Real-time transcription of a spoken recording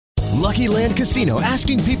Lucky Land Casino,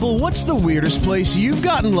 asking people, what's the weirdest place you've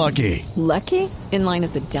gotten lucky? Lucky? In line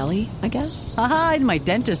at the deli, I guess? Aha, in my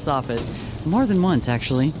dentist's office. More than once,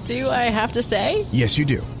 actually. Do I have to say? Yes, you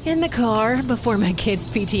do. In the car before my kids'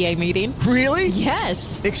 PTA meeting. Really?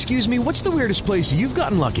 Yes. Excuse me, what's the weirdest place you've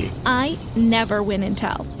gotten lucky? I never win and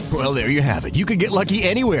tell. Well, there you have it. You can get lucky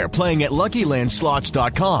anywhere, playing at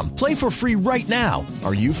LuckyLandSlots.com. Play for free right now.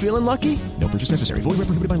 Are you feeling lucky? No purchase necessary. Void where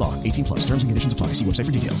prohibited by law. 18 plus. Terms and conditions apply. See website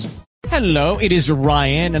for details. Hello, it is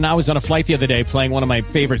Ryan, and I was on a flight the other day playing one of my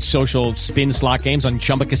favorite social spin slot games on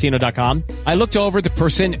ChumbaCasino.com. I looked over at the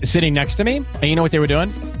person sitting next to me, and you know what they were doing?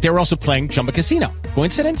 They were also playing Chumba Casino.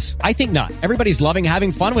 Coincidence? I think not. Everybody's loving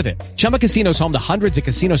having fun with it. Chumba Casino is home to hundreds of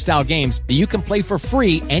casino-style games that you can play for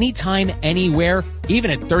free anytime, anywhere,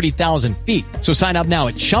 even at 30,000 feet. So sign up now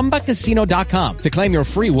at ChumbaCasino.com to claim your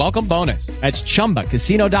free welcome bonus. That's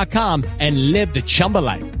ChumbaCasino.com and live the Chumba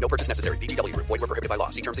life. No purchase necessary. VGW. Void where prohibited by law.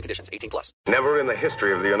 See terms and conditions. 18 plus. Never in the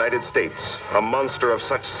history of the United States, a monster of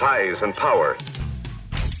such size and power.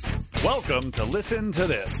 Welcome to Listen to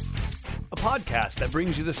This, a podcast that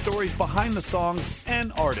brings you the stories behind the songs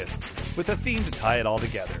and artists with a theme to tie it all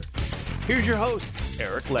together. Here's your host,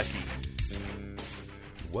 Eric Leckie.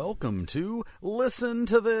 Welcome to Listen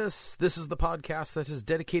to This. This is the podcast that is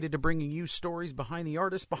dedicated to bringing you stories behind the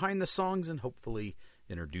artists, behind the songs, and hopefully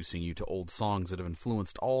introducing you to old songs that have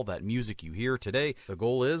influenced all that music you hear today. The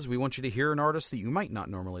goal is we want you to hear an artist that you might not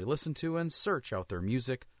normally listen to and search out their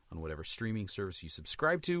music on whatever streaming service you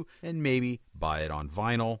subscribe to and maybe buy it on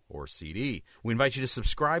vinyl or CD. We invite you to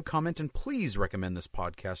subscribe, comment, and please recommend this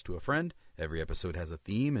podcast to a friend. Every episode has a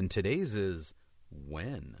theme, and today's is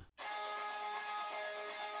When.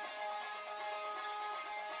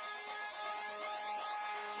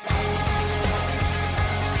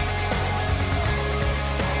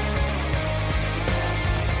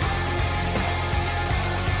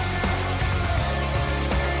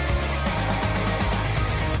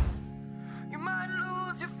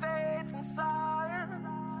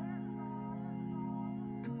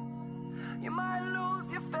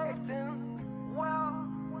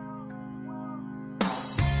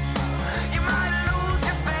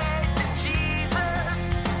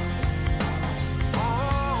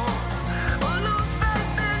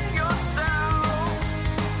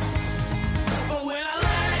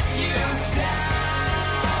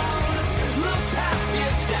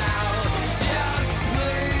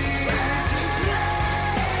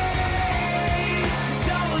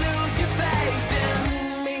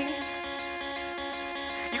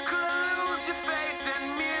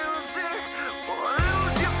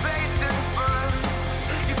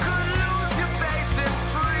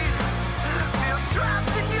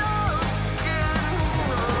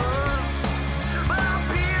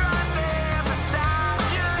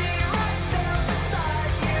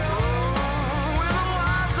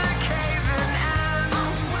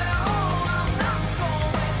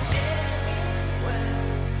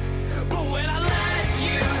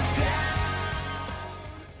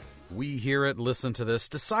 Here at Listen to This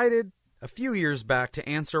decided a few years back to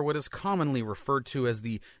answer what is commonly referred to as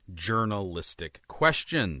the journalistic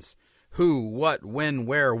questions. Who, what, when,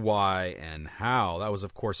 where, why, and how. That was,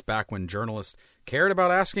 of course, back when journalists cared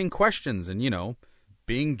about asking questions and,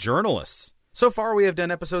 being journalists. So far, we have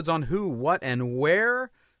done episodes on who, what, and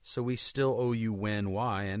where, so we still owe you when,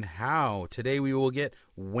 why, and how. Today, we will get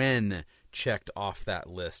when checked off that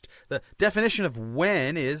list. The definition of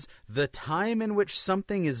when is the time in which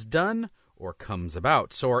something is done or comes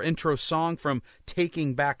about. So our intro song from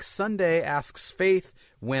Taking Back Sunday asks Faith,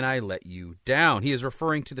 "When I Let You Down." He is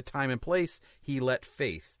referring to the time and place he let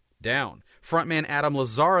Faith down. Frontman Adam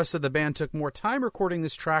Lazzara said the band took more time recording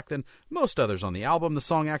this track than most others on the album. The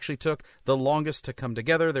song actually took the longest to come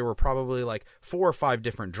together. There were probably like 4 or 5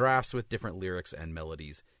 different drafts with different lyrics and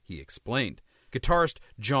melodies, he explained. Guitarist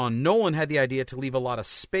John Nolan had the idea to leave a lot of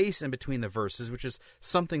space in between the verses, which is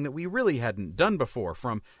something that we really hadn't done before.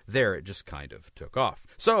 From there, it just kind of took off.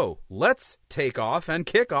 So, let's take off and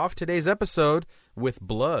kick off today's episode with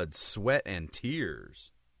Blood, Sweat, and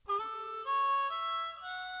Tears.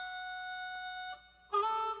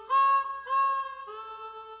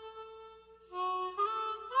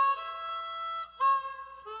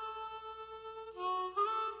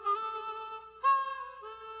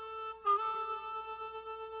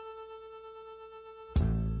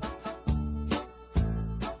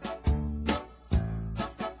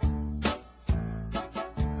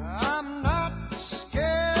 I'm not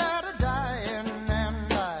scared of dying,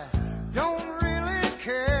 and I don't really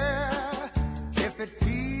care.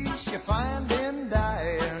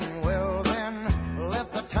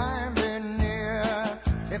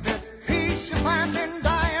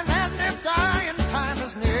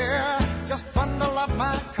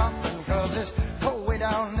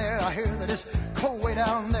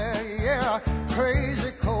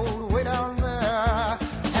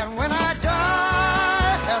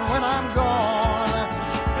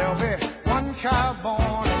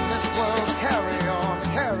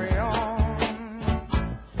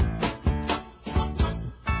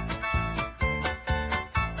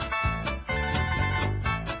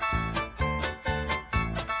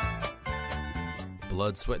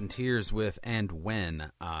 Blood, Sweat, and Tears with And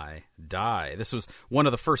When I Die. This was one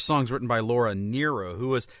of the first songs written by Laura Nyro, who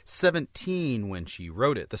was 17 when she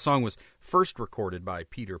wrote it. The song was first recorded by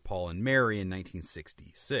Peter, Paul, and Mary in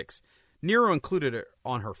 1966. Nyro included it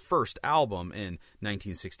on her first album in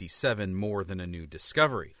 1967, More Than a New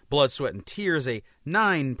Discovery. Blood, Sweat, and Tears, a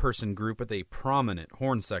 9-person group with a prominent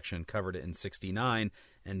horn section, covered it in 1969,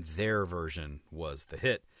 and their version was the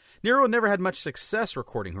hit. Nyro never had much success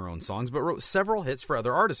recording her own songs, but wrote several hits for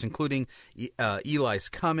other artists, including Eli's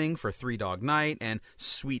Coming for Three Dog Night and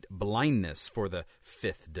Sweet Blindness for The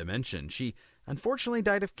Fifth Dimension. She unfortunately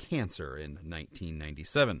died of cancer in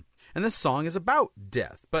 1997. And this song is about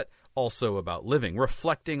death, but also about living,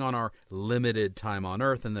 reflecting on our limited time on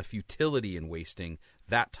Earth and the futility in wasting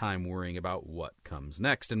that time worrying about what comes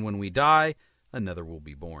next. And when we die, another will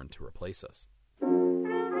be born to replace us.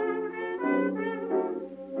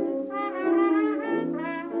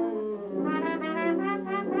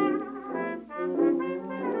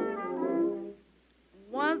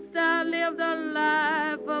 Once I lived a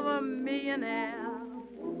life of a millionaire,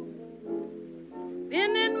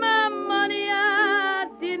 spending my money I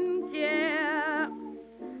didn't care.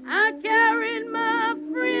 I carried my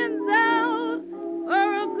friends out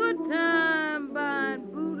for a good time, buying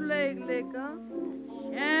bootleg liquor,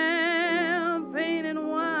 champagne and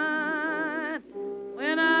wine.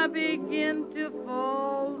 When I began to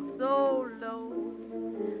fall so low,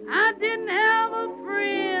 I didn't have a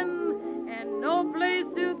friend and no place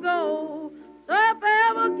to go. So if I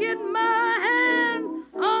ever get my hand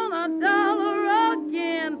on a dollar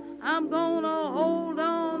again, I'm gonna hold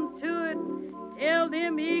on to it till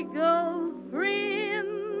them eagles grin.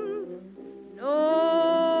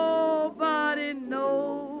 Nobody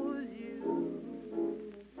knows you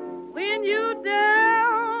when you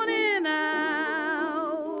down and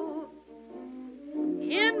out.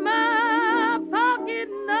 In my pocket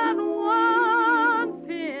not one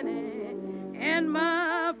penny, and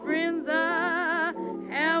my friends I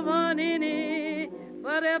haven't any.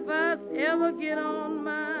 But if I ever get on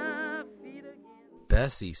my feet again.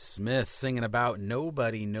 Bessie Smith singing about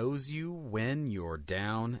nobody knows you when you're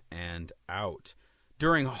down and out.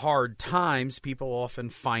 During hard times, people often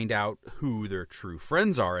find out who their true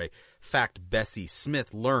friends are, a fact Bessie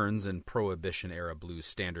Smith learns in Prohibition-era blues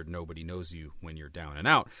standard Nobody Knows You When You're Down and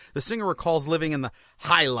Out. The singer recalls living in the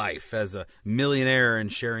high life as a millionaire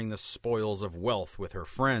and sharing the spoils of wealth with her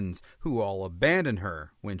friends, who all abandon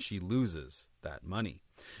her when she loses that money.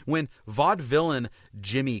 When vaudevillain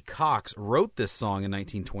Jimmy Cox wrote this song in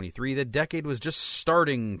 1923, the decade was just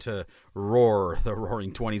starting to roar, the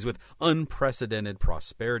Roaring Twenties, with unprecedented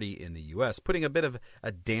prosperity in the U.S. Putting a bit of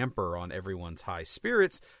a damper on everyone's high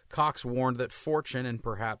spirits, Cox warned that fortune and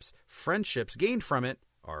perhaps friendships gained from it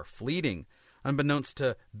are fleeting. Unbeknownst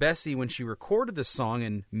to Bessie, when she recorded this song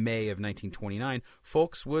in May of 1929,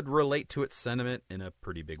 folks would relate to its sentiment in a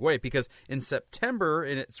pretty big way, because in September,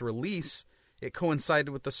 in its release, it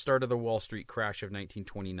coincided with the start of the Wall Street crash of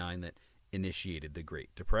 1929 that initiated the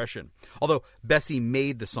Great Depression. Although Bessie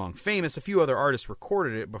made the song famous, a few other artists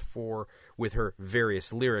recorded it before, with her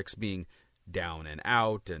various lyrics being down and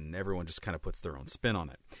out, and everyone just kind of puts their own spin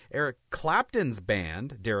on it. Eric Clapton's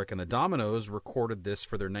band, Derek and the Dominos, recorded this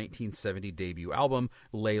for their 1970 debut album,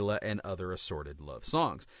 Layla and Other Assorted Love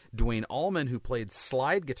Songs. Dwayne Allman, who played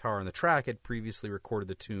slide guitar on the track, had previously recorded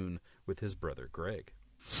the tune with his brother Greg.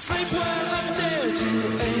 Sleep when I'm dead,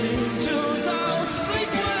 you angels. I'll sleep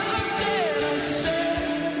when I'm dead, I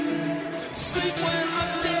said. Sleep when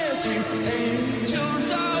I'm dead, you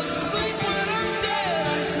angels. I'll sleep when I'm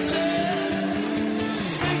dead, I said.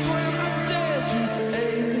 Sleep when I'm dead, you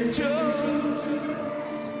angels.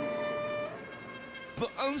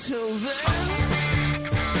 But until then.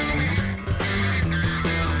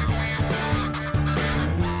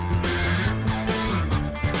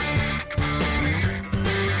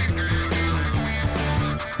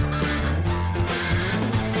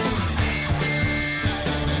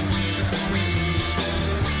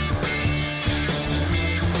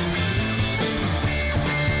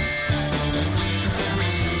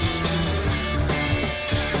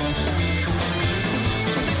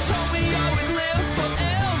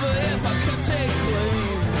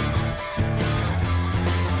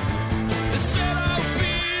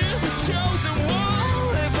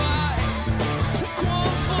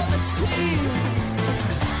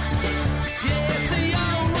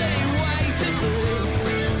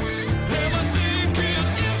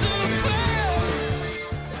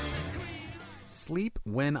 Sleep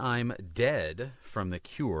When I'm Dead from The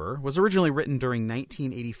Cure was originally written during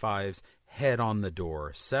 1985's Head on the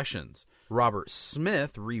Door sessions. Robert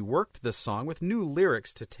Smith reworked the song with new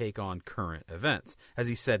lyrics to take on current events. As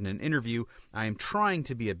he said in an interview, "I am trying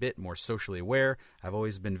to be a bit more socially aware. I've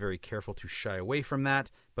always been very careful to shy away from that,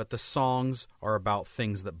 but the songs are about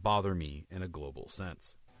things that bother me in a global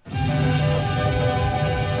sense."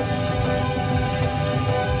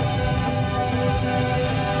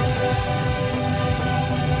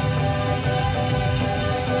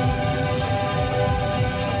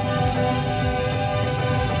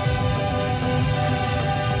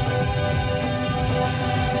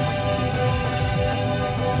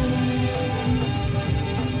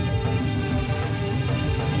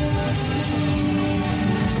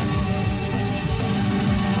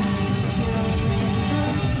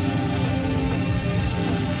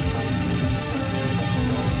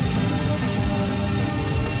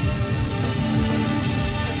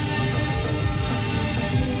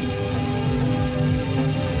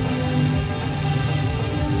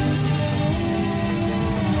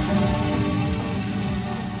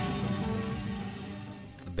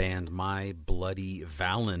 My Bloody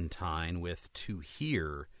Valentine with To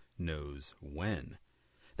Hear Knows When.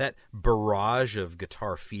 That barrage of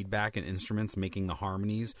guitar feedback and instruments making the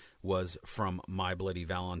harmonies was from My Bloody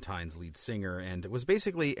Valentine's lead singer, and it was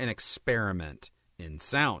basically an experiment in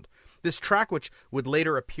sound. This track, which would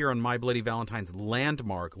later appear on My Bloody Valentine's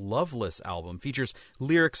landmark Loveless album, features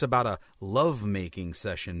lyrics about a love-making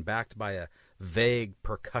session backed by a vague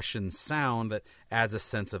percussion sound that adds a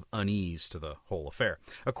sense of unease to the whole affair.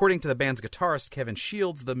 According to the band's guitarist, Kevin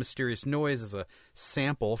Shields, the mysterious noise is a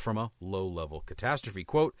sample from a low-level catastrophe.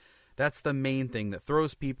 Quote, "That's the main thing that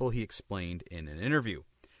throws people," he explained in an interview.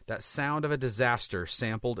 That sound of a disaster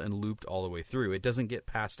sampled and looped all the way through. It doesn't get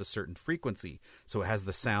past a certain frequency, so it has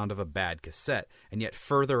the sound of a bad cassette. And yet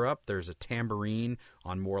further up, there's a tambourine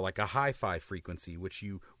on more like a hi-fi frequency, which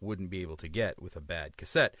you wouldn't be able to get with a bad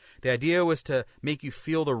cassette. The idea was to make you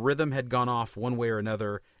feel the rhythm had gone off one way or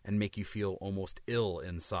another and make you feel almost ill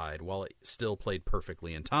inside, while it still played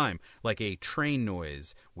perfectly in time, like a train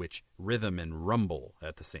noise, which rhythm and rumble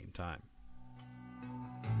at the same time.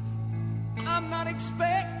 I'm not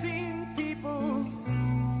expecting people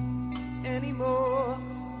anymore.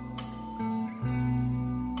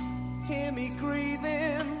 Hear me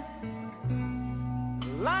grieving,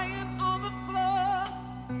 lying on the floor.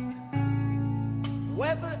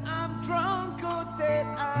 Whether I'm drunk or dead,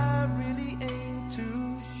 I really ain't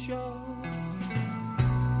too sure.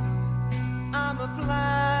 I'm a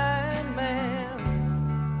blind man.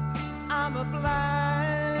 I'm a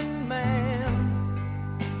blind man.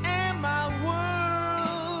 My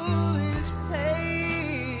world is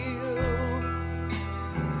pale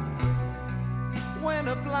when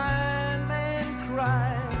a blind man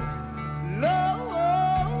cries,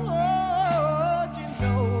 Lord, you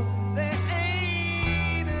know there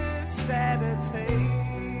ain't a sadder tale.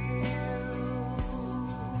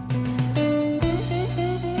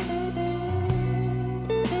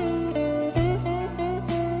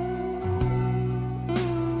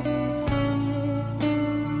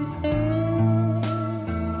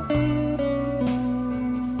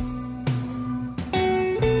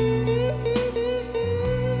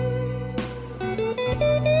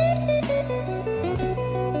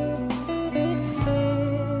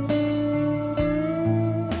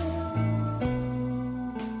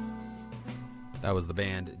 That was the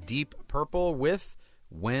band Deep Purple with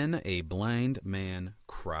When a Blind Man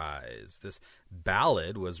Cries. This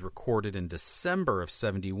ballad was recorded in December of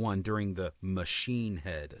 '71 during the Machine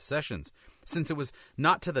Head sessions. Since it was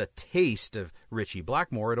not to the taste of Ritchie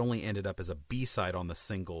Blackmore, it only ended up as a B-side on the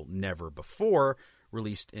single Never Before,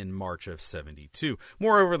 released in March of '72.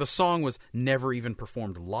 Moreover, the song was never even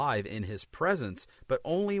performed live in his presence, but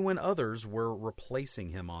only when others were replacing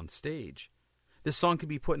him on stage. This song could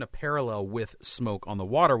be put in a parallel with Smoke on the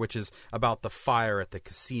Water, which is about the fire at the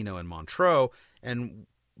casino in Montreux, and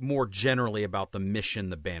more generally about the mission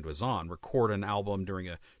the band was on, record an album during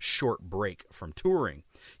a short break from touring.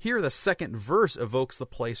 Here, the second verse evokes the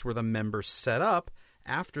place where the members set up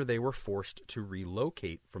after they were forced to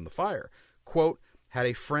relocate from the fire. Quote, "Had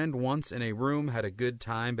a friend once in a room, had a good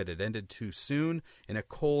time, but it ended too soon. In a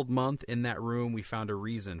cold month in that room, we found a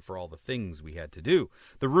reason for all the things we had to do."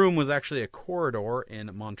 The room was actually a corridor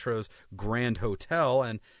in Montreux's Grand Hotel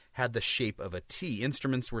and had the shape of a T.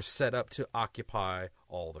 Instruments were set up to occupy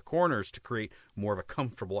all the corners. To create more of a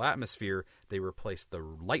comfortable atmosphere, they replaced the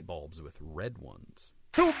light bulbs with red ones.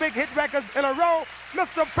 2 big hit records in a row.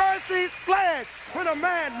 Mr. Percy Sledge, When a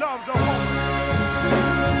Man Loves a Woman.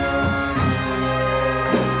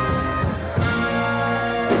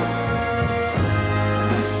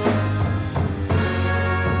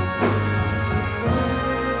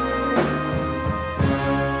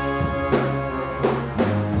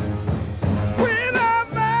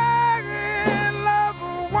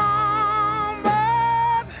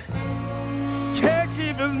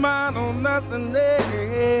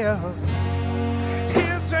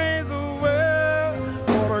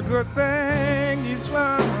 he's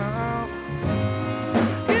found.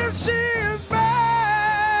 If she is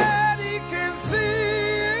bad, he can see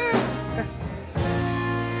it.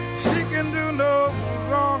 She can do no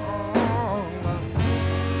wrong.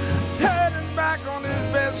 Turning back on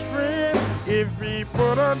his best friend if he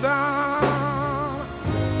put her down.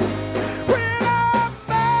 When I'm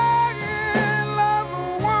back in love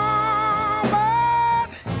with a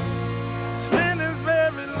woman, spend his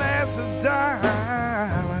very last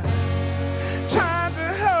dime, trying to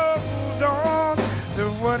hold on to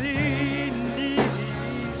what he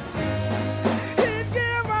needs. He'd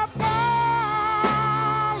give up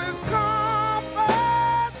all his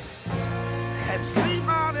comfort and sleep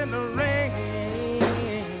out in the rain.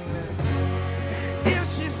 If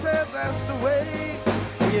she said that's the way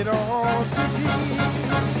it ought to be.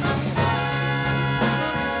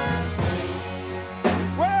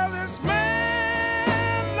 Well, this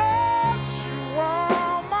man loves you,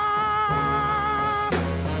 woman.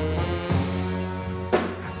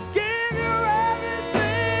 Give you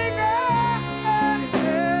everything I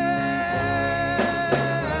had.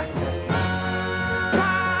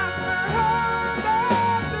 Trying to hold on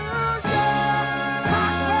to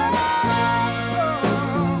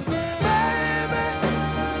your baby.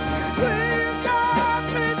 Please, God,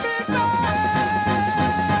 treat me right.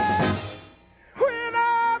 When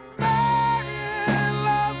I'm back in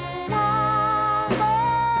love with a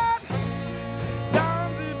woman, down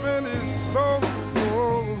deep in his soul,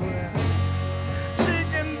 she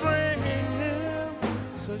can bring him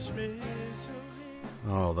such misery.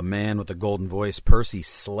 Oh, the man with the golden voice, Percy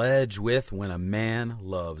Sledge, with When a Man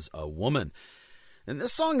Loves a Woman. And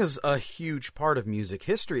this song is a huge part of music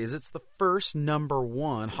history, as it's the first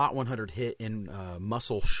 #1 Hot 100 hit in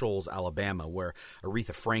Muscle Shoals, Alabama, where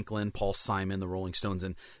Aretha Franklin, Paul Simon, the Rolling Stones,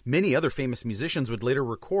 and many other famous musicians would later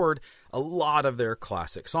record a lot of their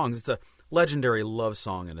classic songs. It's a legendary love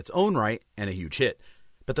song in its own right and a huge hit.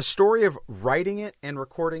 But the story of writing it and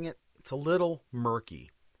recording it, it's a little murky.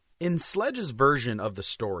 In Sledge's version of the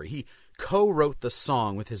story, he co-wrote the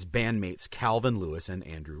song with his bandmates Calvin Lewis and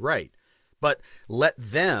Andrew Wright, but let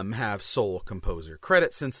them have sole composer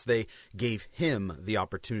credit since they gave him the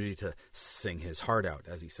opportunity to sing his heart out,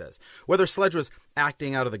 as he says. Whether Sledge was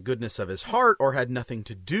acting out of the goodness of his heart or had nothing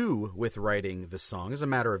to do with writing the song is a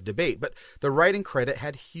matter of debate, but the writing credit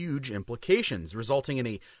had huge implications, resulting in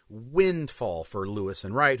a windfall for Lewis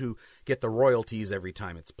and Wright, who get the royalties every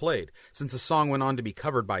time it's played. Since the song went on to be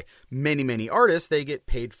covered by many, many artists, they get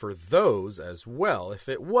paid for those as well. If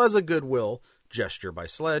it was a goodwill gesture by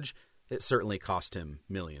Sledge, it certainly cost him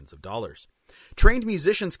millions of dollars. Trained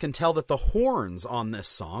musicians can tell that the horns on this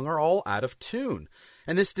song are all out of tune,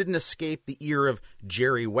 and this didn't escape the ear of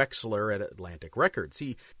Jerry Wexler at Atlantic Records.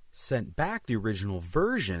 He sent back the original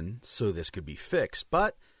version so this could be fixed,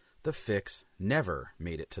 but the fix never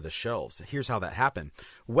made it to the shelves. Here's how that happened.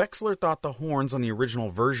 Wexler thought the horns on the original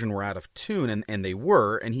version were out of tune, and they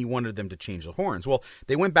were, and he wanted them to change the horns. Well,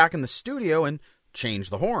 they went back in the studio and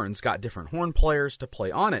changed the horns, got different horn players to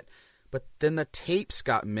play on it. But then the tapes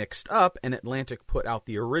got mixed up and Atlantic put out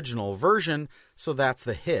the original version, so that's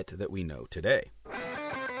the hit that we know today.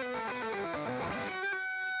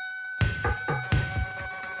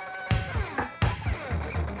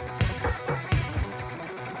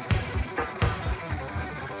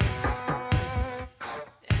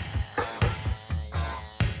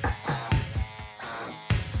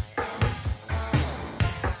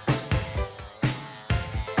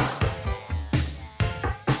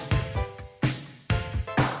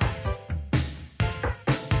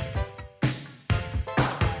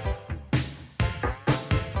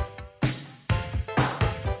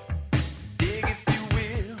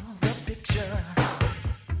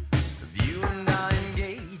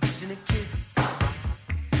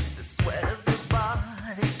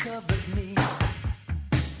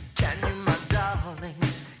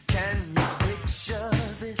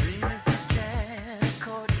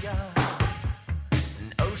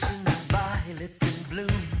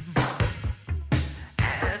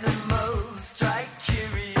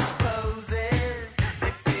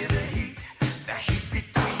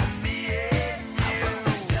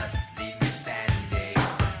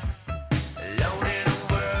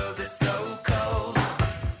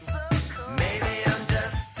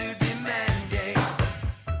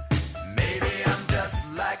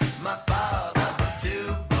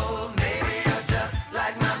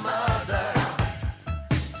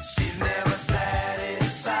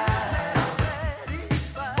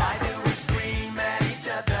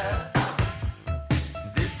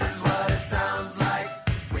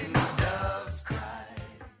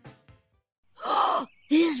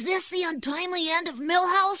 Is this the untimely end of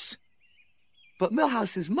Millhouse? But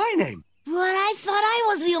Milhouse is my name. But I thought I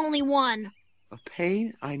was the only one. A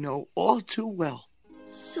pain I know all too well.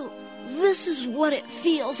 So this is what it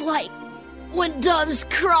feels like when doves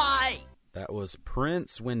cry. That was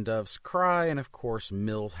Prince, When Doves Cry, and of course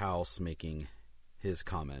Milhouse making his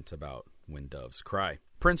comment about When Doves Cry.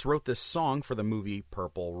 Prince wrote this song for the movie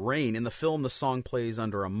Purple Rain. In the film, the song plays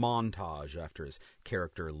under a montage after his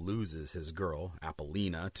character loses his girl,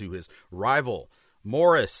 Apollina, to his rival,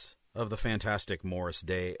 Morris, of the fantastic Morris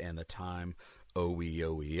Day and the Time,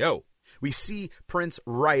 OEOEO. We see Prince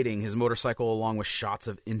riding his motorcycle along with shots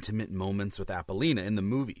of intimate moments with Apollina in the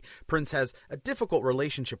movie. Prince has a difficult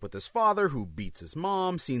relationship with his father, who beats his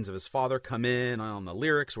mom. Scenes of his father come in on the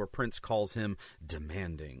lyrics where Prince calls him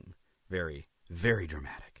demanding. Very, very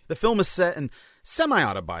dramatic. The film is set and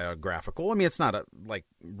semi-autobiographical. I mean, it's not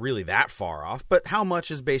really that far off, but how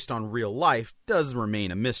much is based on real life does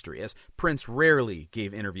remain a mystery, as Prince rarely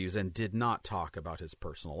gave interviews and did not talk about his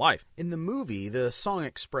personal life. In the movie, the song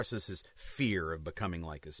expresses his fear of becoming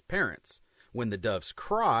like his parents. When the Doves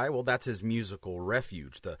Cry, well, that's his musical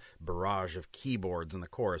refuge. The barrage of keyboards in the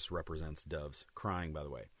chorus represents doves crying, by the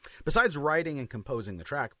way. Besides writing and composing the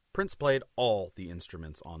track, Prince played all the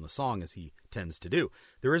instruments on the song, as he tends to do.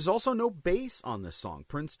 There is also no bass on this song.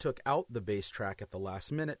 Prince took out the bass track at the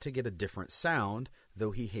last minute to get a different sound,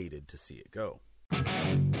 though he hated to see it go.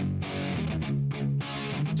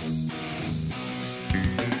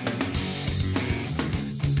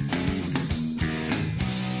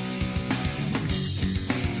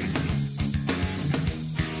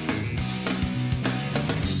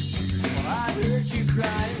 You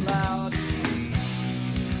crying loud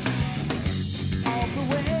all the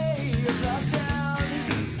way across town.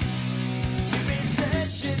 You've been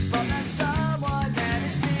searching for that someone, and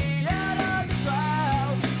it's me out of the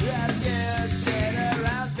crowd. As you sit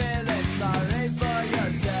around feeling sorry for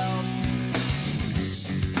yourself.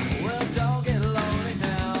 Well, don't get lonely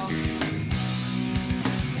now,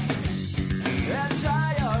 and try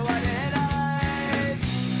your white eyes.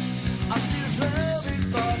 I'm just hoping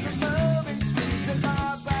for the moment.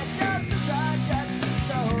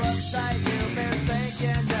 So uptight, you've been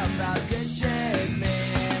thinking about ditching me.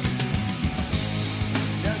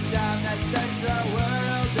 No time that sends the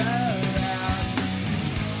world around,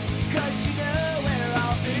 'cause you know where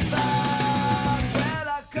I'll be found when I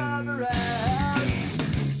come around.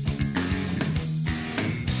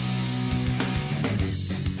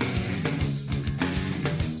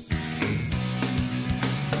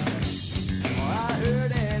 Oh, I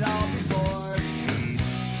heard it all before.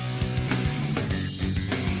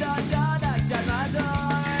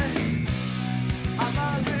 I'm a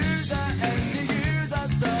loser and the user,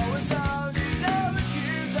 so it's only no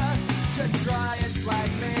accuser to try and slag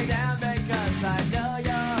me down because I know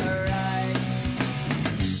you're right.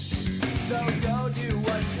 So go do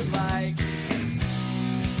what you like.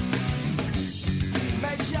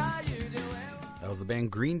 Make sure you do it. That was the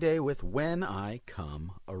band Green Day with When I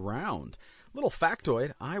Come Around. Little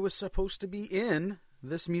factoid, I was supposed to be in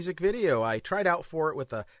this music video. I tried out for it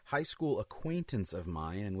with a high school acquaintance of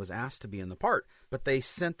mine and was asked to be in the part, but they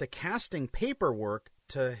sent the casting paperwork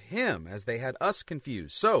to him as they had us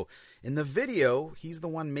confused. So, in the video, he's the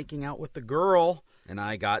one making out with the girl, and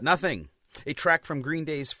I got nothing. A track from Green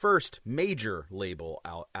Day's first major label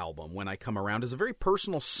album, When I Come Around, is a very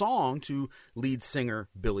personal song to lead singer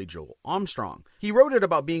Billy Joel Armstrong. He wrote it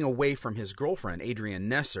about being away from his girlfriend, Adrienne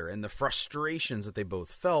Nesser, and the frustrations that they both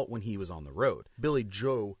felt when he was on the road. Billy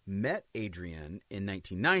Joe met Adrienne in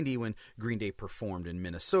 1990 when Green Day performed in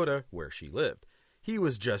Minnesota, where she lived. He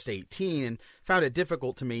was just 18 and found it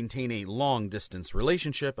difficult to maintain a long-distance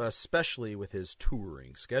relationship, especially with his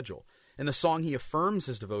touring schedule. In the song, he affirms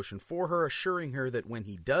his devotion for her, assuring her that when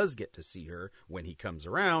he does get to see her, when he comes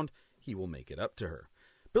around, he will make it up to her.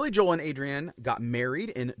 Billy Joel and Adrienne got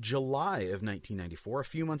married in July of 1994, a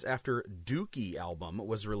few months after Dookie album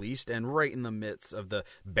was released and right in the midst of the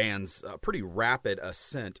band's pretty rapid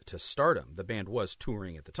ascent to stardom. The band was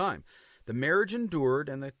touring at the time. The marriage endured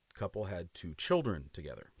and the couple had 2 children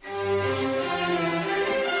together.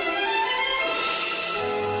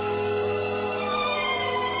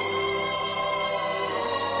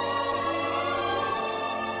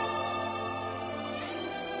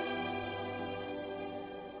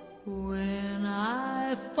 When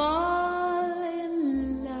I fall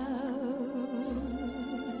in love,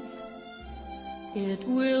 it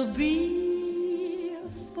will be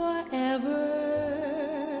forever,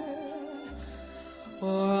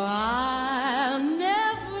 or I'll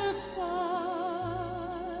never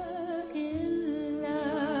fall in love.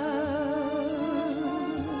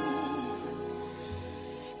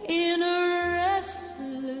 In a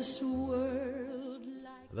restless world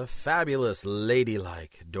The fabulous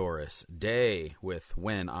ladylike Doris Day with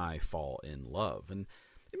When I Fall in Love. And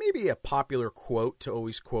it may be a popular quote to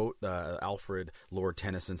always quote Alfred Lord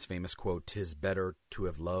Tennyson's famous quote, "'Tis better to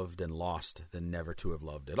have loved and lost than never to have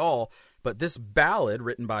loved at all." But this ballad,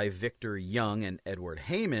 written by Victor Young and Edward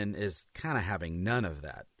Hayman, is kind of having none of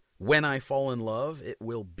that. When I fall in love, it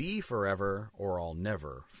will be forever, or I'll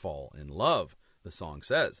never fall in love, the song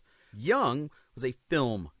says. Young was a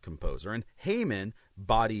film composer, and Hayman,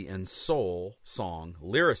 body and soul song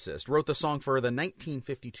lyricist, wrote the song for the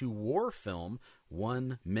 1952 war film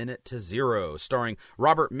 1 Minute to Zero, starring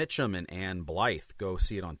Robert Mitchum and Ann Blyth. Go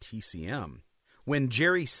see it on TCM. When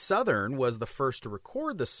Jerry Southern was the first to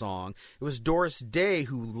record the song, it was Doris Day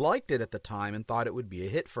who liked it at the time and thought it would be a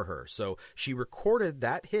hit for her. So she recorded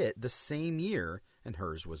that hit the same year, and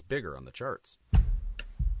hers was bigger on the charts.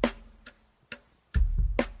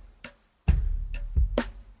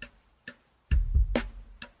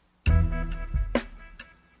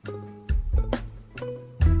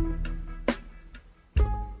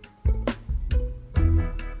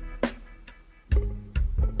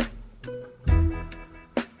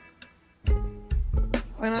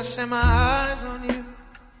 When I set my eyes on you,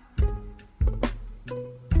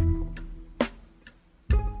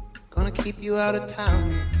 gonna keep you out of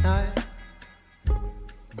town tonight.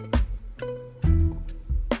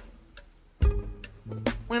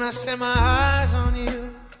 When I set my eyes on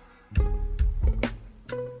you,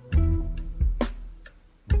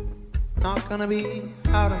 not gonna be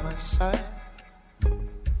out of my sight.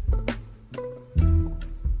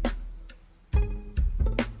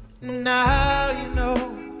 Now you know,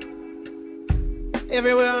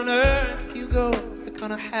 everywhere on earth you go, you're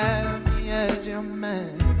gonna have me as your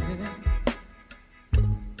man.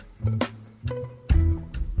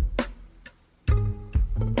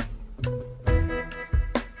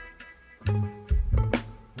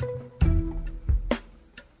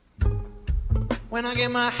 When I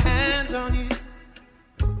get my hands on you,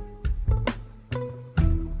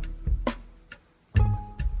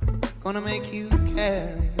 gonna make you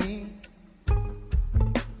carry me.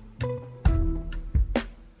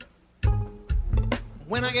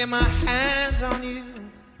 When I get my hands on you,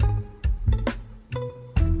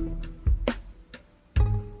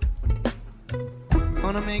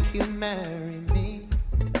 gonna make you marry me.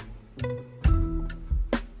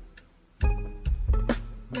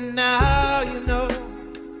 Now you know,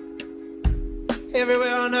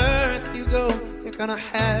 everywhere on earth you go, you're gonna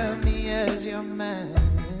have me as your man.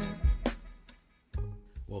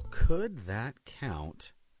 Well, could that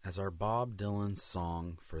count as our Bob Dylan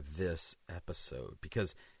song for this episode?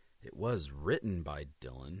 Because it was written by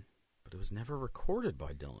Dylan, but it was never recorded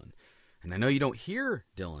by Dylan. And I know you don't hear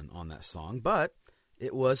Dylan on that song, but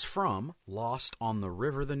it was from Lost on the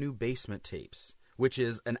River, the New Basement Tapes, which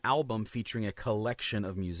is an album featuring a collection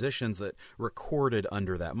of musicians that recorded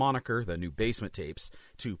under that moniker, the New Basement Tapes,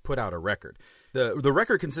 to put out a record. The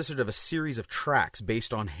record consisted of a series of tracks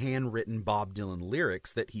based on handwritten Bob Dylan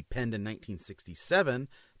lyrics that he penned in 1967,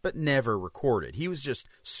 but never recorded. He was just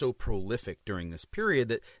so prolific during this period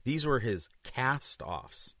that these were his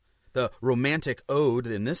cast-offs. The romantic ode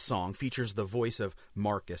in this song features the voice of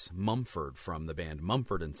Marcus Mumford from the band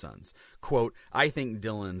Mumford & Sons. Quote, "I think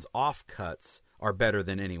Dylan's off-cuts are better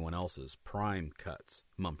than anyone else's prime cuts,"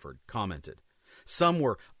 Mumford commented. Some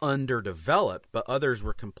were underdeveloped, but others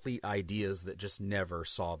were complete ideas that just never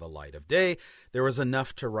saw the light of day. There was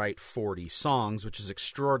enough to write 40 songs, which is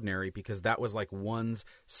extraordinary because that was like one's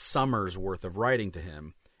summer's worth of writing to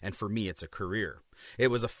him. And for me, it's a career. It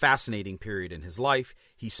was a fascinating period in his life.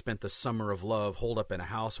 He spent the summer of love holed up in a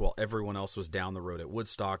house while everyone else was down the road at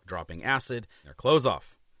Woodstock dropping acid, their clothes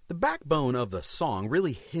off. The backbone of the song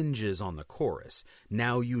really hinges on the chorus.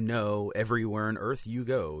 Now you know, everywhere on earth you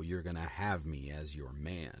go, you're going to have me as your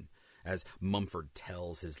man. As Mumford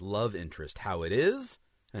tells his love interest how it is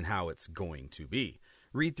and how it's going to be.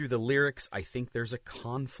 Read through the lyrics, I think there's a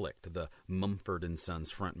conflict, the Mumford &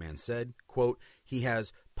 Sons frontman said. Quote, he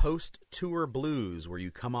has post-tour blues where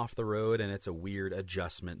you come off the road and it's a weird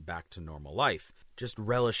adjustment back to normal life. Just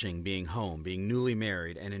relishing being home, being newly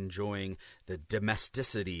married, and enjoying the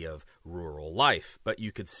domesticity of rural life. But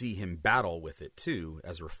you could see him battle with it too,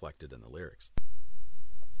 as reflected in the lyrics.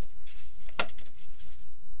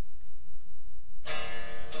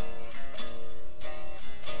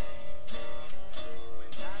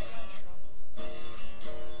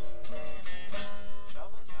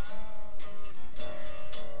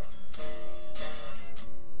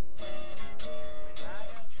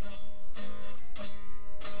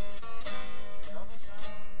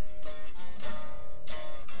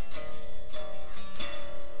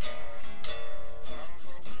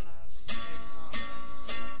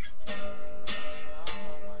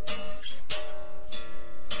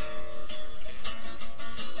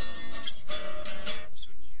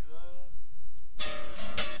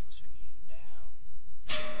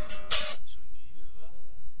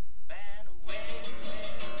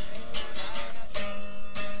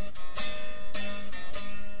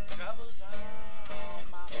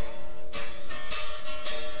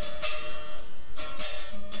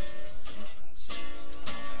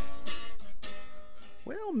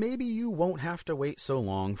 well, maybe you won't have to wait so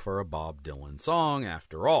long for a Bob Dylan song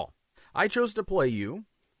after all. I chose to play you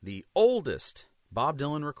the oldest Bob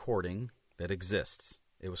Dylan recording that exists.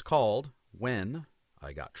 It was called When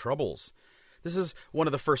I Got Troubles. This is one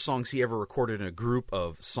of the first songs he ever recorded in a group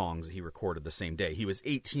of songs that he recorded the same day. He was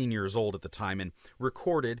 18 years old at the time and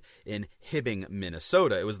recorded in Hibbing,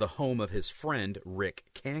 Minnesota. It was the home of his friend Rick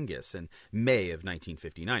Kangas in May of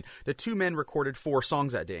 1959. The two men recorded 4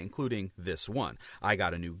 songs that day, including this one, I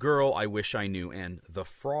Got a New Girl, I Wish I Knew, and The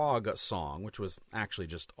Frog Song, which was actually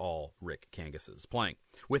just all Rick Kangas's playing,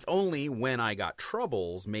 with only When I Got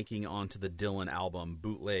Troubles making onto the Dylan album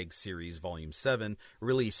Bootleg Series Volume 7,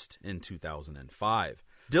 released in 2005.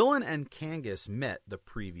 Dylan and Kangas met the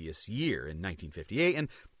previous year in 1958 and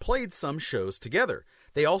played some shows together.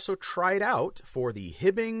 They also tried out for the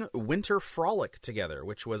Hibbing Winter Frolic together,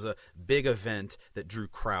 which was a big event that drew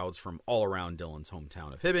crowds from all around Dylan's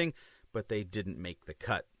hometown of Hibbing, but they didn't make the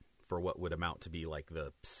cut for what would amount to be like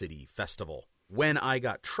the city festival. When I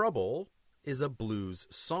Got Trouble is a blues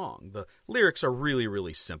song. The lyrics are really,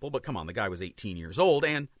 really simple, but come on, the guy was 18 years old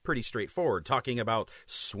and pretty straightforward, talking about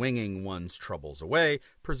swinging one's troubles away,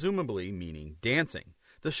 presumably meaning dancing.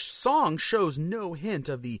 The song shows no hint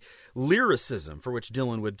of the lyricism for which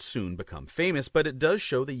Dylan would soon become famous, but it does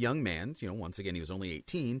show the young man's, once again, he was only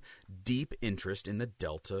 18, deep interest in the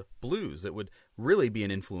Delta blues that would really be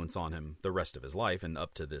an influence on him the rest of his life and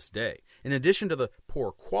up to this day. In addition to the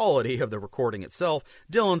poor quality of the recording itself,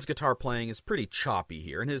 Dylan's guitar playing is pretty choppy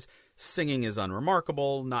here, and his singing is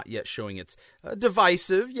unremarkable, not yet showing its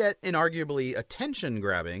divisive, yet inarguably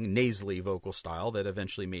attention-grabbing, nasally vocal style that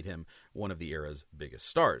eventually made him one of the era's biggest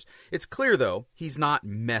stars. It's clear, though, he's not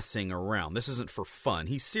messing around. This isn't for fun.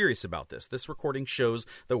 He's serious about this. This recording shows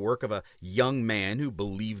the work of a young man who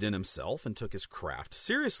believed in himself and took his craft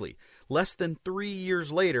seriously. Less than 3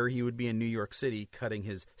 years later, he would be in New York City cutting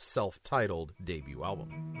his self-titled debut album.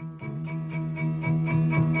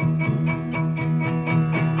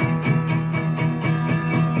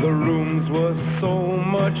 The rooms were so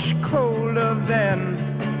much colder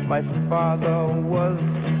then. My father was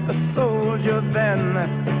a soldier then,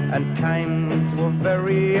 and times were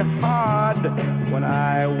very hard when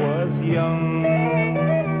I was young.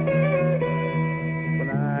 When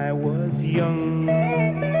I was young,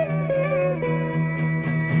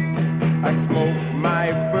 I smoked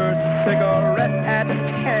my first cigarette at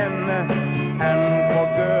 10, and for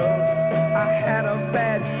girls I had a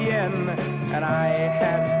bad yen, and I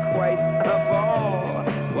had quite a ball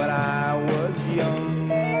when I was young.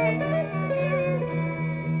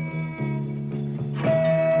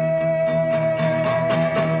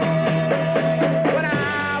 When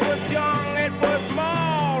I was young, it was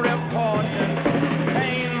more important,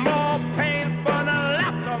 pain more painful, and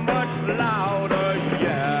laughter much louder,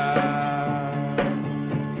 yeah.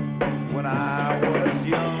 When I was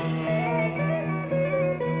young,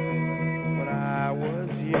 when I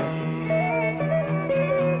was young.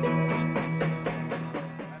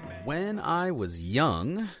 When I Was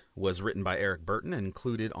Young was written by Eric Burton and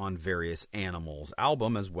included on various Animals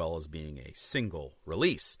album, as well as being a single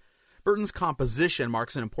release. Burton's composition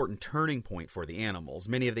marks an important turning point for the Animals.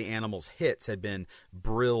 Many of the Animals' hits had been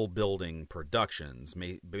brill-building productions,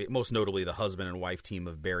 most notably the husband and wife team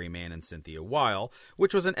of Barry Mann and Cynthia Weil,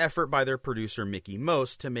 which was an effort by their producer Mickey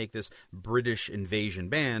Most to make this British invasion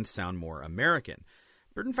band sound more American.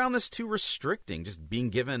 Burton found this too restricting, just being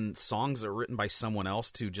given songs that were written by someone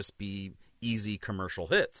else to just be easy commercial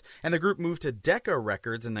hits. And the group moved to Decca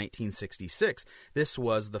Records in 1966. This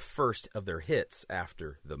was the first of their hits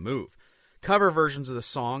after the move. Cover versions of the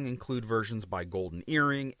song include versions by Golden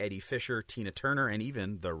Earring, Eddie Fisher, Tina Turner, and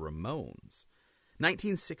even the Ramones.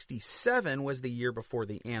 1967 was the year before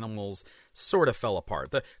the Animals sort of fell apart.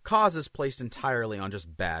 The cause is placed entirely on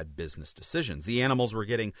just bad business decisions. The Animals were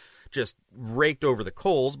getting just raked over the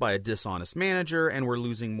coals by a dishonest manager and were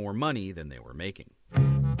losing more money than they were making.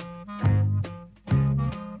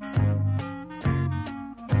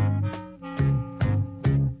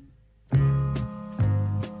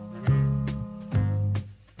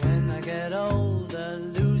 When I get older,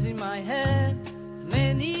 losing my head,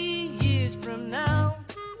 many years from now,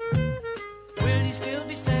 will you still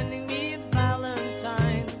be sending me a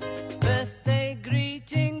Valentine, birthday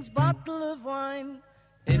greetings, bottle of wine?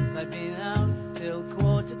 If I'd been out till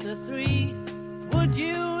 2:45, would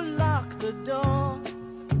you lock the door?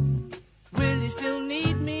 Will you still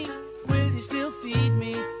need me? Will you still feed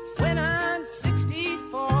me when I'm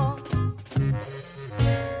 64?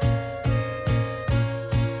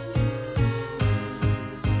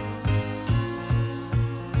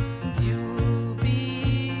 You'll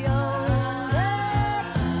be alright.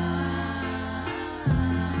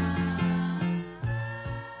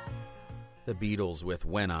 Beatles with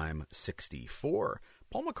When I'm 64.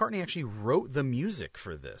 Paul McCartney actually wrote the music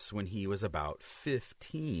for this when he was about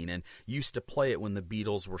 15 and used to play it when the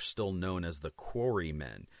Beatles were still known as the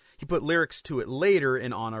Quarrymen. He put lyrics to it later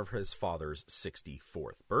in honor of his father's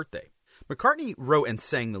 64th birthday. McCartney wrote and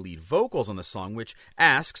sang the lead vocals on the song, which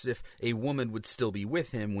asks if a woman would still be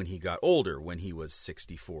with him when he got older, when he was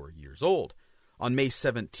 64 years old. On May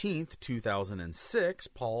 17, 2006,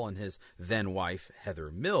 Paul and his then-wife Heather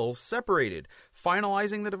Mills separated,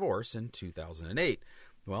 finalizing the divorce in 2008.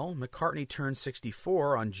 Well, McCartney turned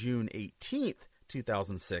 64 on June 18,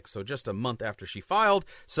 2006, so just a month after she filed.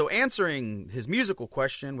 So answering his musical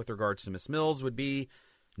question with regards to Miss Mills would be,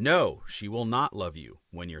 no, she will not love you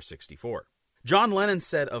when you're 64. John Lennon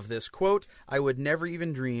said of this, quote, "I would never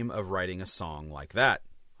even dream of writing a song like that."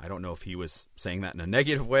 I don't know if he was saying that in a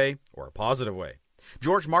negative way or a positive way.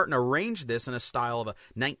 George Martin arranged this in a style of a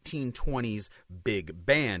 1920s big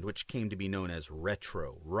band, which came to be known as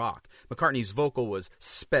retro rock. McCartney's vocal was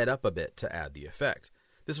sped up a bit to add the effect.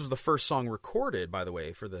 This was the first song recorded, by the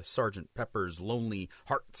way, for the Sgt. Pepper's Lonely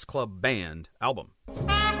Hearts Club Band album.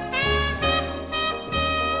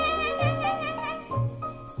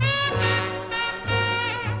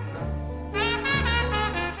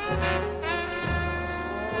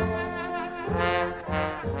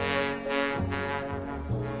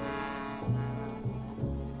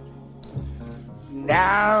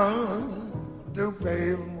 Down the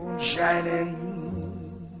pale moon shining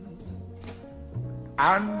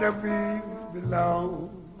on the field below,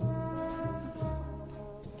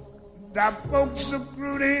 the folks are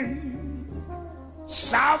brooding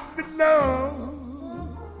soft below.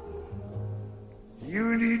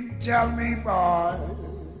 You needn't tell me, boy,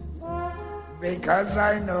 because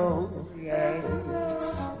I know,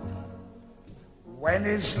 yes, when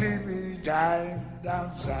it's sleepy time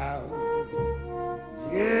down south.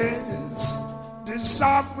 Yes, the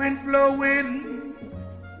soft wind blowing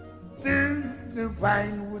through the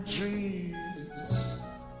pine wood trees.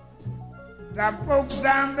 The folks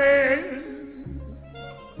down there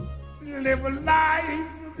live a life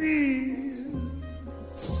of ease.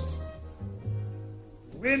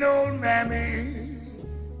 When old Mammy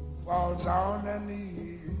falls on her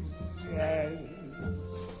knees, yes,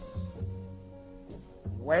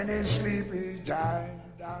 when it's sleepy time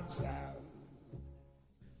down south.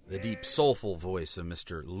 The deep, soulful voice of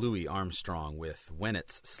Mr. Louis Armstrong with When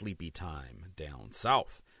It's Sleepy Time Down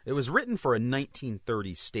South. It was written for a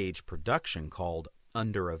 1930s stage production called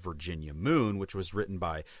Under a Virginia Moon, which was written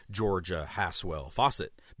by Georgia Haswell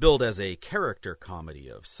Fawcett, billed as a character comedy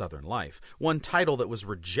of Southern life. One title that was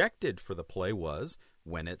rejected for the play was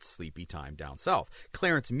When It's Sleepy Time Down South.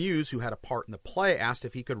 Clarence Muse, who had a part in the play, asked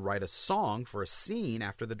if he could write a song for a scene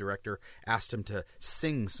after the director asked him to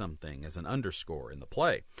sing something as an underscore in the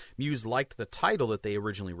play. Muse liked the title that they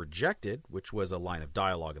originally rejected, which was a line of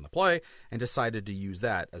dialogue in the play, and decided to use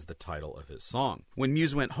that as the title of his song. When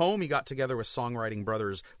Muse went home, he got together with songwriting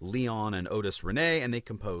brothers Leon and Otis Renee, and they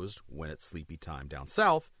composed When It's Sleepy Time Down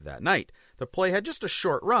South that night. The play had just a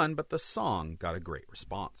short run, but the song got a great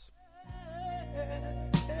response.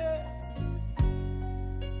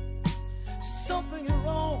 Something is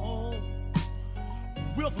wrong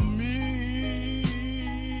with me,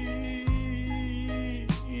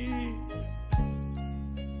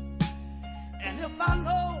 and if I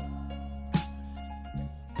know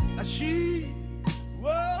that she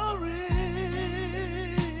worried,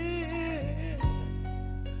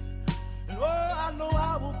 and I know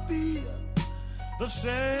I will feel the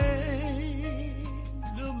same,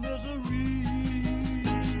 the misery.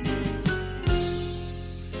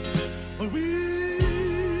 But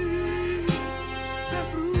we've been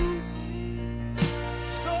through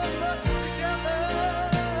so much together,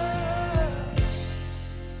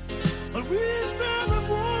 but we still have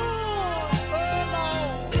one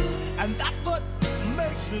alone, and that's what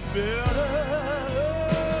makes it better.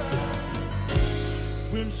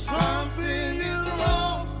 When something is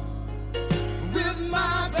wrong with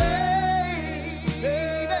my baby,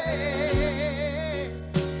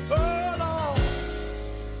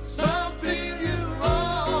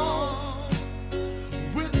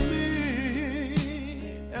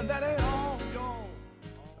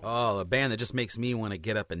 oh, a band that just makes me want to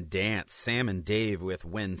get up and dance. Sam and Dave with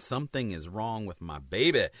When Something Is Wrong With My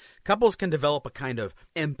Baby. Couples can develop a kind of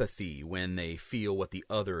empathy when they feel what the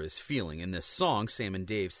other is feeling. In this song, Sam and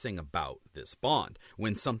Dave sing about this bond.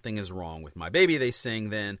 When something is wrong with my baby, they sing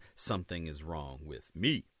then something is wrong with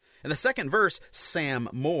me. In the second verse, Sam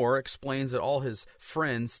Moore explains that all his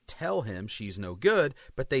friends tell him she's no good,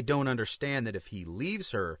 but they don't understand that if he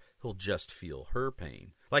leaves her, he'll just feel her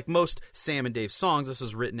pain. Like most Sam and Dave songs, this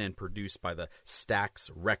was written and produced by the Stax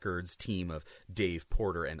Records team of Dave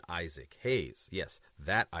Porter and Isaac Hayes. Yes,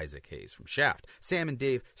 that Isaac Hayes from Shaft. Sam and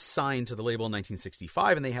Dave signed to the label in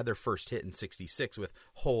 1965, and they had their first hit in 66 with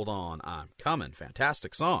Hold On, I'm Coming.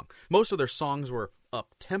 Fantastic song. Most of their songs were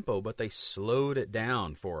up-tempo, but they slowed it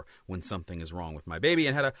down for When Something Is Wrong With My Baby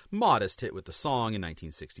and had a modest hit with the song in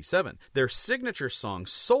 1967. Their signature song,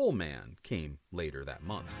 Soul Man, came later that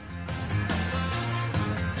month.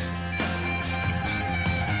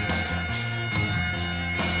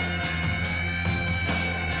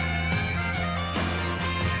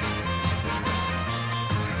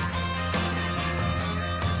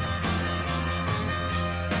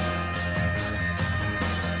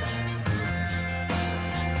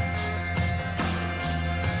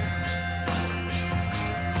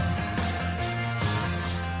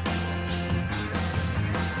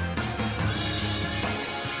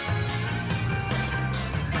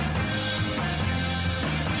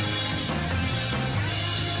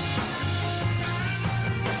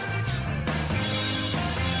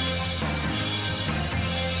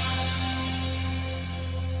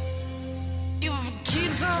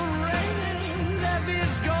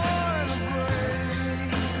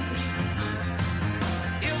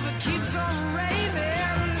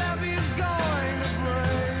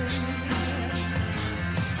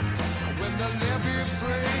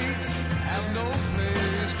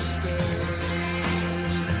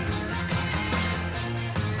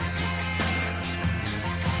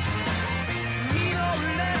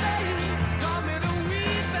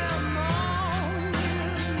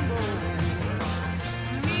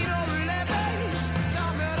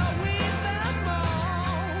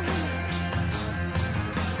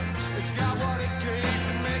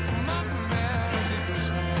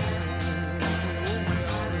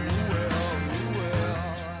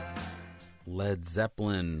 Led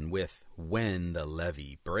Zeppelin with When the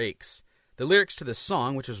Levee Breaks. The lyrics to this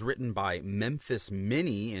song, which was written by Memphis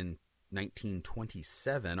Minnie in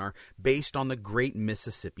 1927, are based on the Great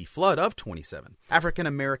Mississippi Flood of 27.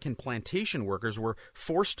 African-American plantation workers were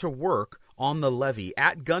forced to work on the levee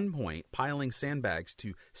at gunpoint, piling sandbags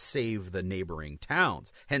to save the neighboring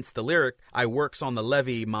towns. Hence the lyric, I works on the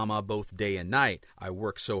levee, mama, both day and night. I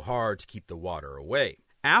work so hard to keep the water away.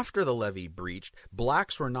 After the levee breached,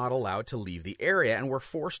 blacks were not allowed to leave the area and were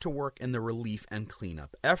forced to work in the relief and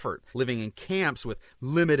cleanup effort, living in camps with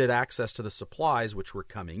limited access to the supplies which were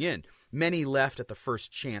coming in. Many left at the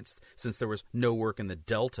first chance since there was no work in the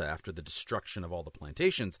Delta after the destruction of all the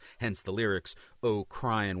plantations, hence the lyrics, oh,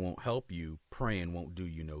 crying won't help you, praying won't do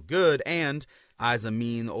you no good, and I's a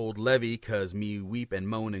mean old levee 'cause me weep and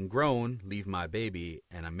moan and groan, leave my baby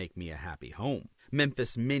and I make me a happy home.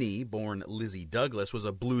 Memphis Minnie, born Lizzie Douglas, was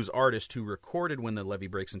a blues artist who recorded When the Levee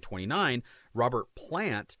Breaks in 29. Robert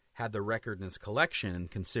Plant had the record in his collection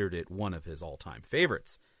and considered it one of his all-time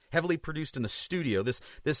favorites. Heavily produced in the studio, this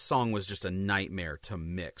song was just a nightmare to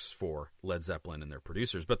mix for Led Zeppelin and their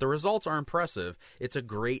producers, but the results are impressive. It's a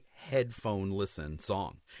great headphone listen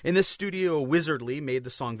song. In this studio, Wizardly made the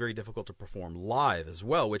song very difficult to perform live as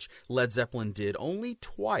well, which Led Zeppelin did only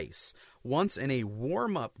twice. Once in a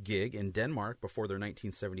warm-up gig in Denmark before their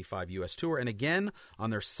 1975 U.S. tour, and again on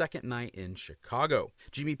their second night in Chicago.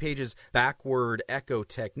 Jimmy Page's backward echo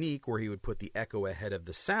technique, where he would put the echo ahead of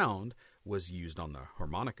the sound, was used on the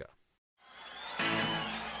harmonica.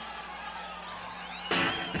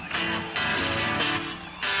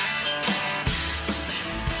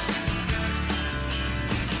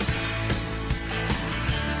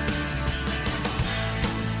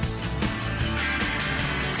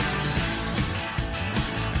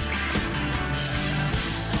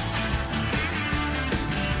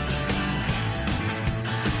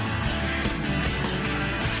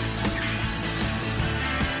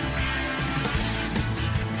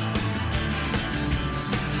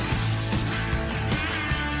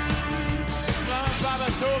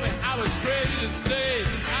 Told me I was ready to stay.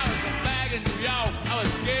 I was back in New York. I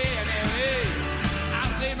was gay in L.A.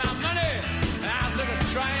 I saved my money and I took a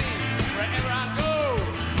train. Wherever I go,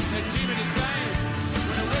 they teach me the same.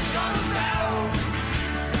 When the wind comes out,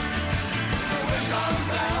 when the wind comes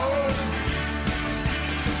out,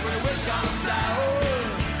 when the wind comes out,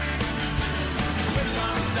 the wind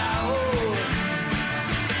comes out.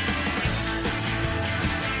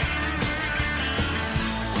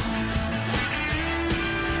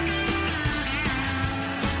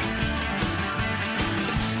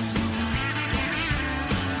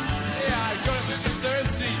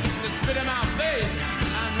 In my face,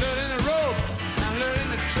 I'm learning the ropes, I'm learning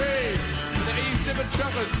the trade. The East River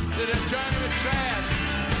truckers did a journey with trash.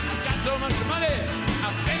 I've got so much money,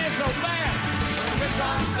 I spend it so bad. When the wind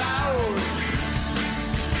comes out.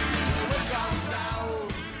 Whip comes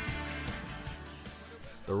out.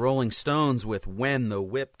 The Rolling Stones with When the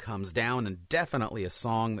Whip Comes Down, and definitely a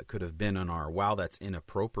song that could have been on our Wow, That's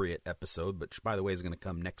Inappropriate episode, which, by the way, is going to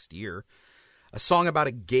come next year. A song about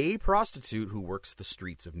a gay prostitute who works the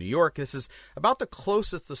streets of New York. This is about the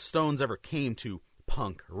closest the Stones ever came to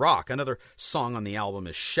punk rock. Another song on the album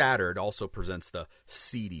is Shattered, also presents the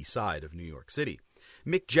seedy side of New York City.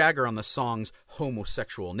 Mick Jagger on the song's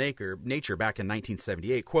homosexual nature back in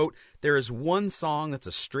 1978, quote, "There is one song that's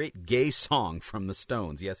a straight gay song from the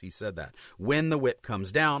Stones." Yes, he said that. When the Whip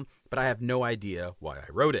Comes Down, but I have no idea why I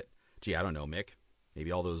wrote it. Gee, I don't know, Mick. Maybe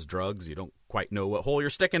all those drugs, you don't quite know what hole you're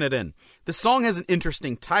sticking it in. The song has an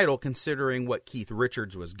interesting title considering what Keith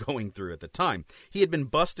Richards was going through at the time. He had been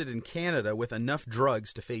busted in Canada with enough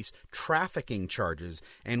drugs to face trafficking charges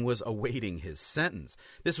and was awaiting his sentence.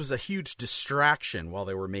 This was a huge distraction while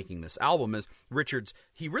they were making this album, as Richards,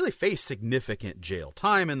 he really faced significant jail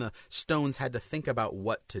time, and the Stones had to think about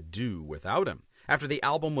what to do without him. After the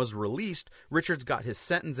album was released, Richards got his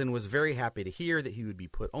sentence and was very happy to hear that he would be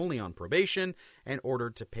put only on probation and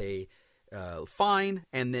ordered to pay a fine,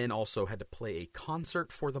 and then also had to play a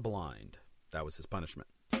concert for the blind. That was his punishment.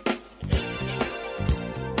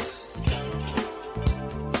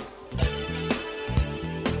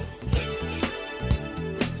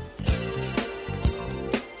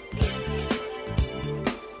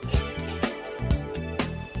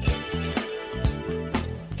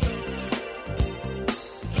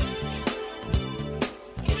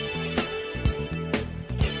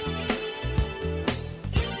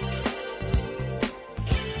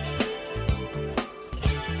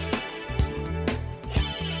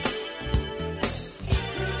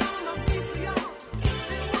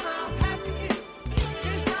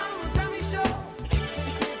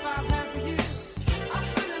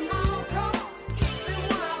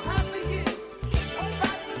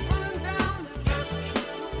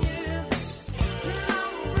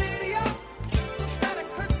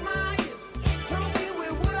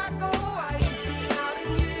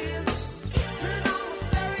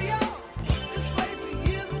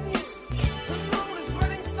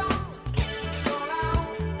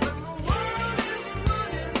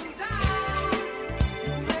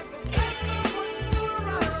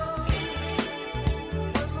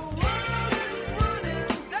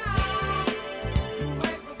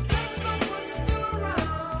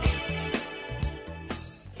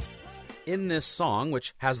 In this song,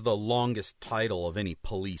 which has the longest title of any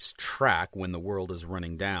Police track, "When the World is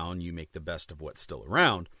Running Down, You Make the Best of What's Still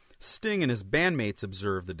Around," Sting and his bandmates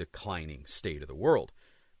observe the declining state of the world.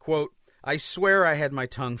 Quote, "I swear I had my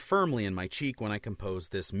tongue firmly in my cheek when I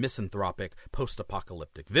composed this misanthropic,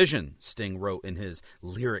 post-apocalyptic vision," Sting wrote in his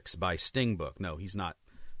Lyrics by Sting book. No, he's not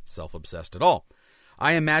self-obsessed at all.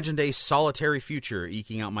 "I imagined a solitary future,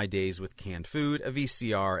 eking out my days with canned food, a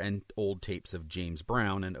VCR, and old tapes of James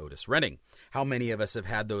Brown and Otis Redding. How many of us have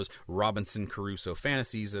had those Robinson Crusoe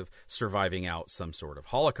fantasies of surviving out some sort of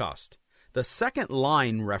Holocaust?" The second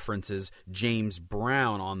line references James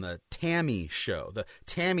Brown on the Tammy Show. The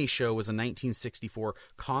Tammy Show was a 1964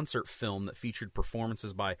 concert film that featured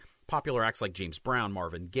performances by popular acts like James Brown,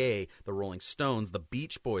 Marvin Gaye, the Rolling Stones, the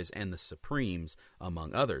Beach Boys, and the Supremes,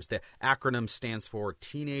 among others. The acronym stands for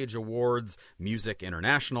Teenage Awards Music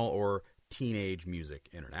International, or Teenage Music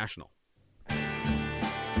International.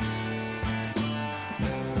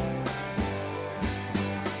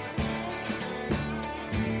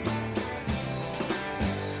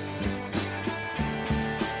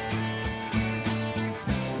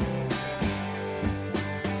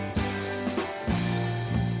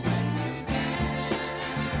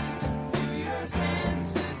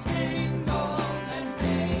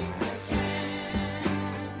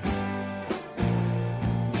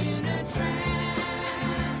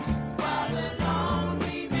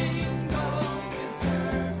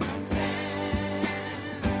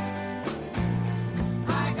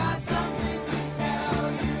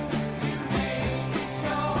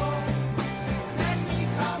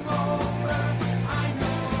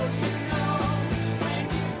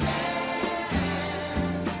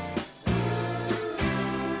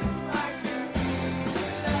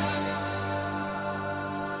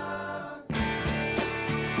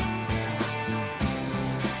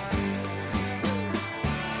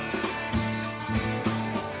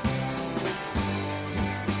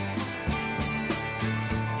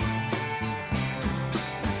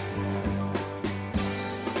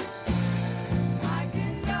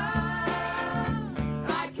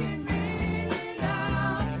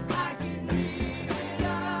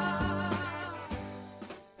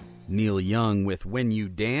 Neil Young with When You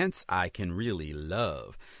Dance, I Can Really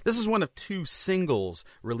Love. This is one of two singles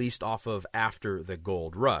released off of After the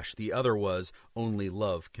Gold Rush. The other was Only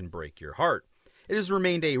Love Can Break Your Heart. It has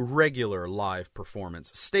remained a regular live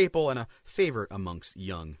performance staple and a favorite amongst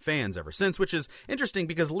Young fans ever since, which is interesting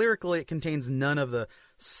because lyrically it contains none of the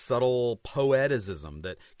subtle poeticism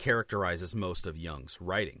that characterizes most of Young's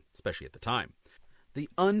writing, especially at the time. The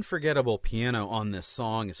unforgettable piano on this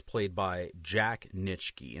song is played by Jack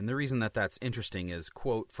Nitschke, and the reason that that's interesting is,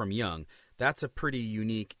 quote from Young, "That's a pretty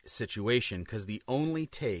unique situation because the only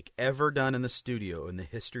take ever done in the studio in the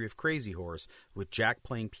history of Crazy Horse with Jack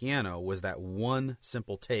playing piano was that one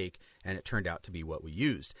simple take, and it turned out to be what we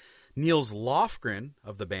used." Niels Lofgren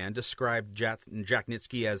of the band described Jack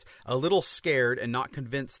Nitschke as a little scared and not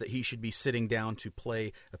convinced that he should be sitting down to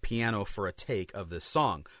play a piano for a take of this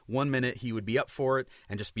song. One minute he would be up for it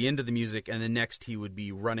and just be into the music, and the next he would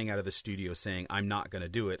be running out of the studio saying, "I'm not going to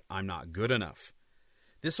do it, I'm not good enough."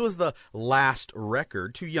 This was the last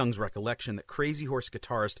record, to Young's recollection, that Crazy Horse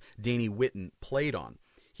guitarist Danny Whitten played on.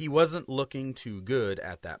 He wasn't looking too good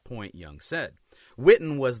at that point, Young said.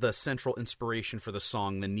 Whitten was the central inspiration for the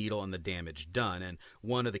song The Needle and the Damage Done, and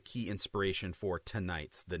one of the key inspiration for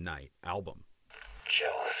Tonight's the Night album.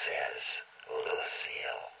 Joe says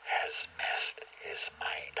Lucille has messed his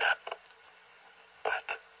mind up.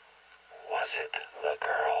 But was it the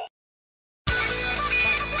girl?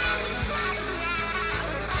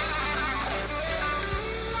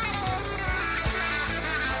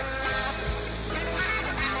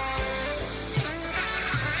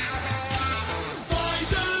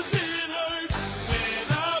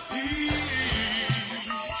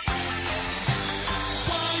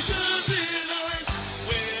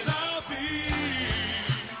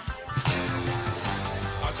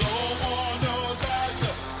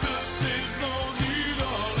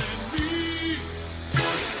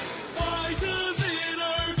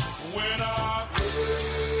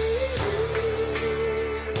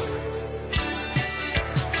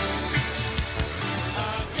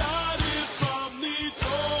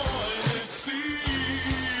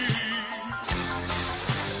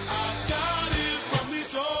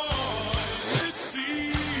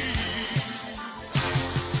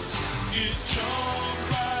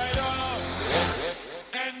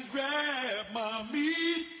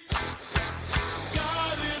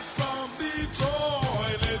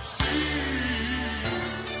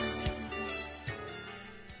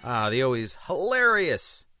 The always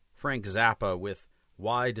hilarious Frank Zappa with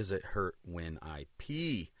Why Does It Hurt When I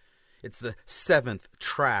Pee? It's the 7th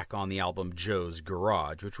track on the album Joe's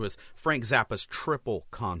Garage, which was Frank Zappa's triple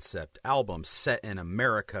concept album set in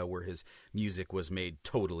America where his music was made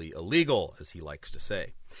totally illegal, as he likes to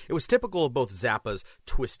say. It was typical of both Zappa's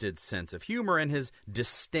twisted sense of humor and his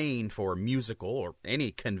disdain for musical or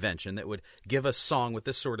any convention that would give a song with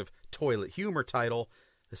this sort of toilet humor title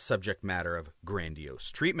the subject matter of grandiose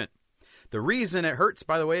treatment. The reason it hurts,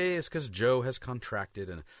 by the way, is because Joe has contracted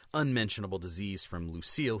an unmentionable disease from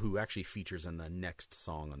Lucille, who actually features in the next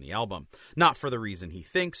song on the album. Not for the reason he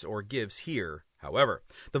thinks or gives here, however.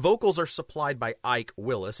 The vocals are supplied by Ike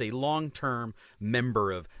Willis, a long-term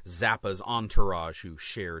member of Zappa's entourage who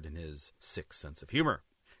shared in his sick sense of humor.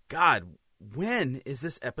 God, when is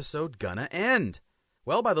this episode gonna end?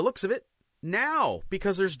 Well, by the looks of it, now,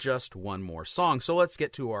 because there's just one more song. So let's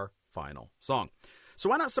get to our final song. So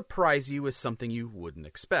why not surprise you with something you wouldn't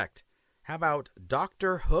expect? How about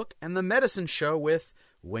Dr. Hook and the Medicine Show with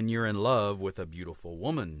When You're in Love with a Beautiful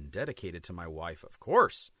Woman, dedicated to my wife, of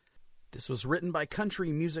course. This was written by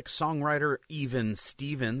country music songwriter Even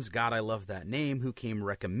Stevens, God I love that name, who came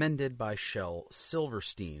recommended by Shel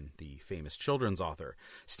Silverstein, the famous children's author.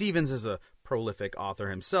 Stevens is a prolific author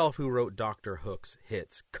himself who wrote Dr. Hook's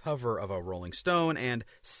hits Cover of a Rolling Stone and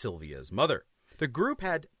Sylvia's Mother. The group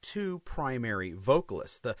had two primary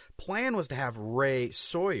vocalists. The plan was to have Ray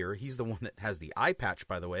Sawyer, he's the one that has the eye patch,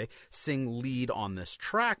 by the way, sing lead on this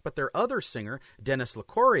track, but their other singer, Dennis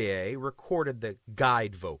LeCourrier, recorded the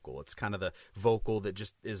guide vocal. It's kind of the vocal that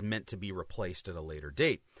just is meant to be replaced at a later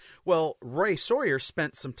date. Well, Ray Sawyer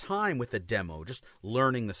spent some time with the demo, just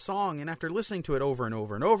learning the song, and after listening to it over and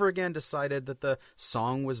over and over again, decided that the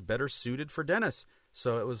song was better suited for Dennis.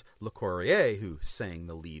 So it was LeCourrier who sang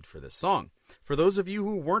the lead for this song. For those of you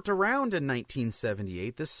who weren't around in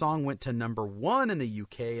 1978, this song went to number 1 in the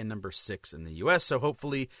UK and number 6 in the US, so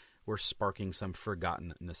hopefully we're sparking some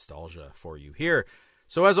forgotten nostalgia for you here.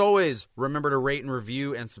 So as always, remember to rate and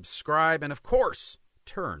review and subscribe, and of course,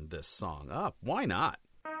 turn this song up. Why not?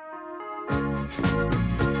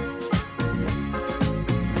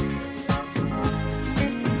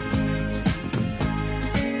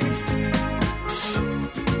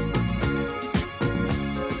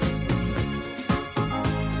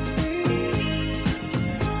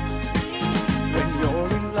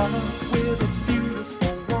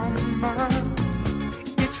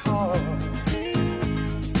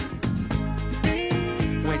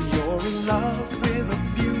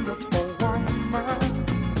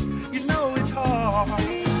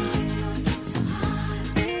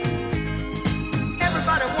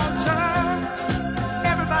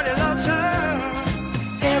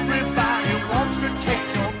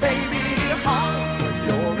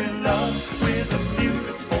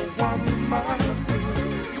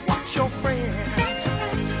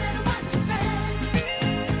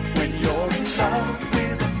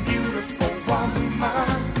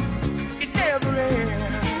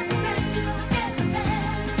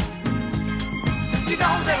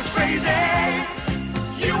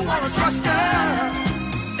 crazy. You wanna trust her,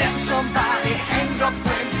 then somebody hangs up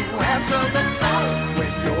when you answer the phone.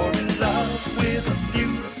 When you're in love with a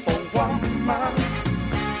beautiful woman,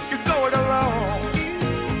 you go it alone.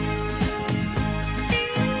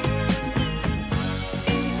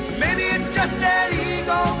 Maybe it's just an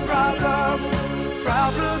ego problem.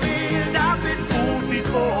 Problem is I've been fooled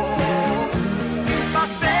before. My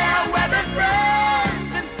fair weather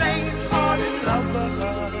friends and faint-hearted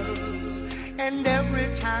lovers, and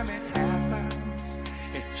every time it happens,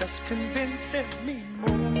 it just convinces me more.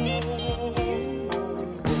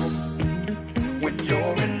 When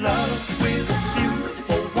you're in love with a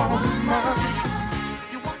beautiful woman,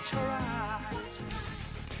 you watch her eyes.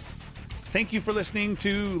 Thank you for listening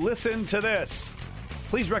to Listen to This.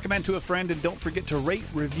 Please recommend to a friend and don't forget to rate,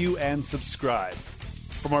 review, and subscribe.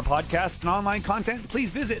 For more podcasts and online content, please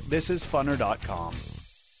visit thisisfunner.com.